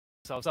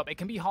themselves up. It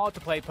can be hard to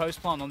play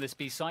post-plant on this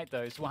B site,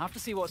 though, so we'll have to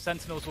see what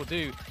Sentinels will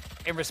do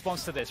in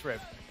response to this, Rib.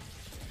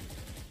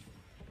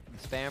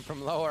 Spam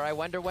from lower. I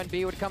wonder when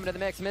B would come into the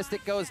mix.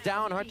 Mystic goes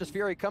down. Hunter's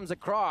Fury comes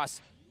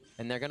across.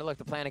 And they're going to look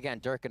to plan again.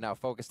 Durkin now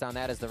focused on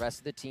that as the rest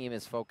of the team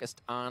is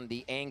focused on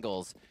the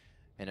angles.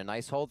 And a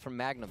nice hold from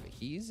Magnum.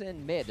 He's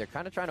in mid. They're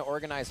kind of trying to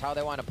organize how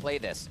they want to play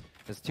this.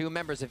 Because 2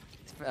 members of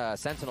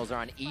Sentinels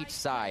are on each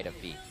side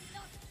of B.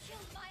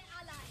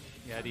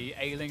 Yeah, the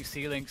A-Link,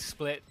 C-Link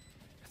split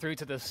through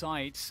to the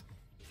sites.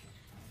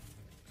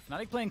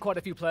 Fnatic playing quite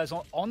a few players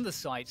on the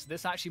sites.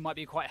 This actually might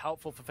be quite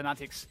helpful for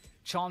Fnatic's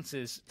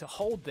chances to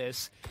hold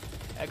this.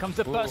 Here comes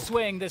the first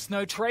swing. There's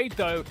no trade,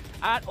 though,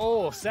 at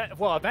all.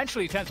 Well,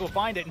 eventually Tenz will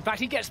find it. In fact,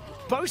 he gets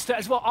Boaster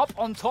as well up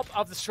on top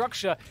of the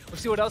structure. We'll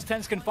see what else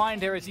Tenz can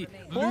find here as he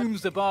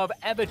looms above.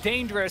 Ever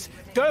dangerous.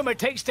 Doma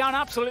takes down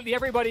absolutely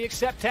everybody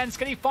except Tenz.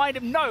 Can he find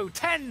him? No.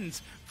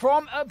 Tenz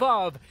from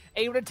above,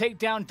 able to take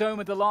down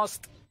Doma, the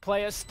last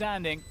player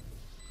standing.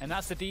 And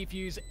that's the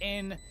defuse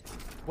in,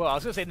 well, I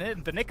was going to say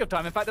in the nick of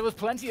time. In fact, there was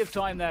plenty of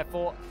time there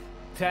for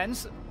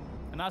Tenz.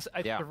 And that's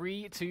a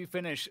 3-2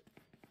 finish.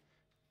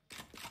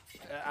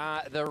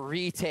 The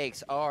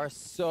retakes are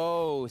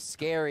so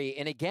scary.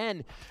 And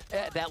again,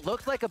 that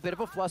looked like a bit of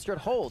a flustered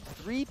hold.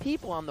 3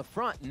 people on the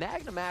front.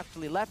 Magnum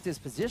actually left his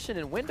position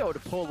and window to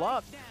pull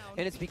up.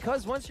 And it's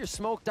because once you're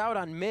smoked out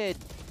on mid,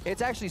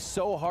 it's actually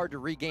so hard to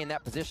regain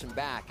that position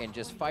back and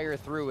just fire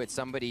through at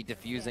somebody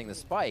defusing the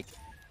spike.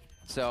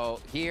 So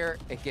here,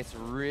 it gets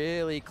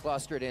really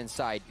clustered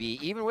inside B,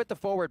 even with the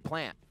forward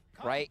plant,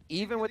 right?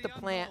 Even with the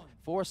plant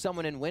for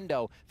someone in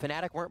window,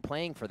 Fnatic weren't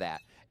playing for that.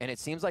 And it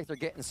seems like they're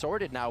getting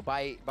sorted now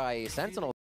by Sentinel.